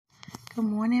Good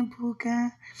morning,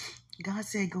 Puka. God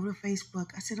said, go to Facebook.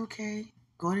 I said, okay.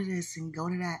 Go to this and go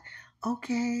to that.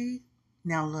 Okay.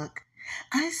 Now look.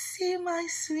 I see my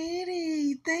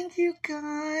sweetie. Thank you,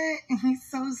 God. He's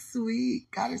so sweet.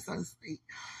 God is so sweet.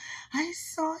 I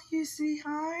saw you,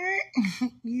 sweetheart.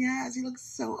 Yes, you look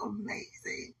so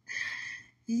amazing.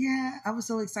 Yeah, I was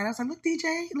so excited. I was like, look,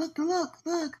 DJ,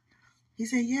 look. He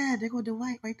said, yeah, there go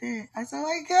Dwight right there. I said, oh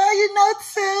my God, you know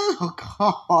too. Oh,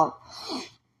 God.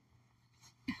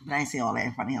 But I didn't say all that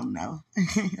in front of him, no.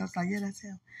 I was like, yeah, that's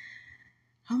him.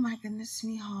 Oh my goodness,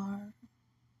 sweetheart.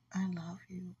 I love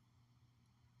you.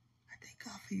 I thank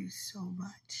God for you so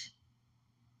much.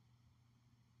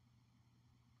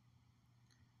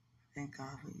 Thank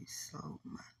God for you so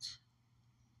much.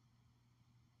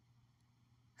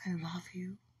 I love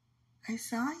you. I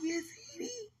saw you,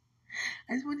 sweetie.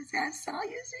 I just want to say I saw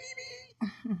you,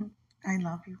 sweetie. I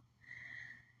love you.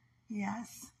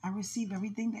 Yes, I receive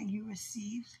everything that you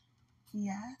received.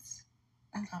 Yes,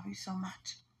 I love you so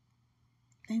much.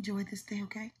 Enjoy this day,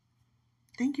 okay?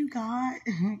 Thank you, God.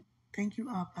 Thank you,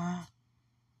 Abba.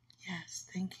 Yes,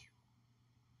 thank you.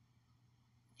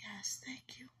 Yes,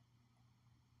 thank you.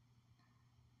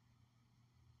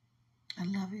 I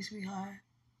love you, sweetheart.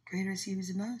 Greater is He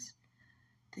who's in us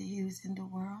than He who's in the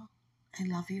world. I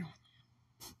love you.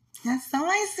 That's so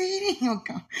I see. Oh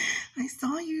God, I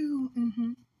saw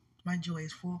you. My joy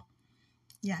is full.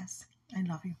 Yes, I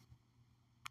love you.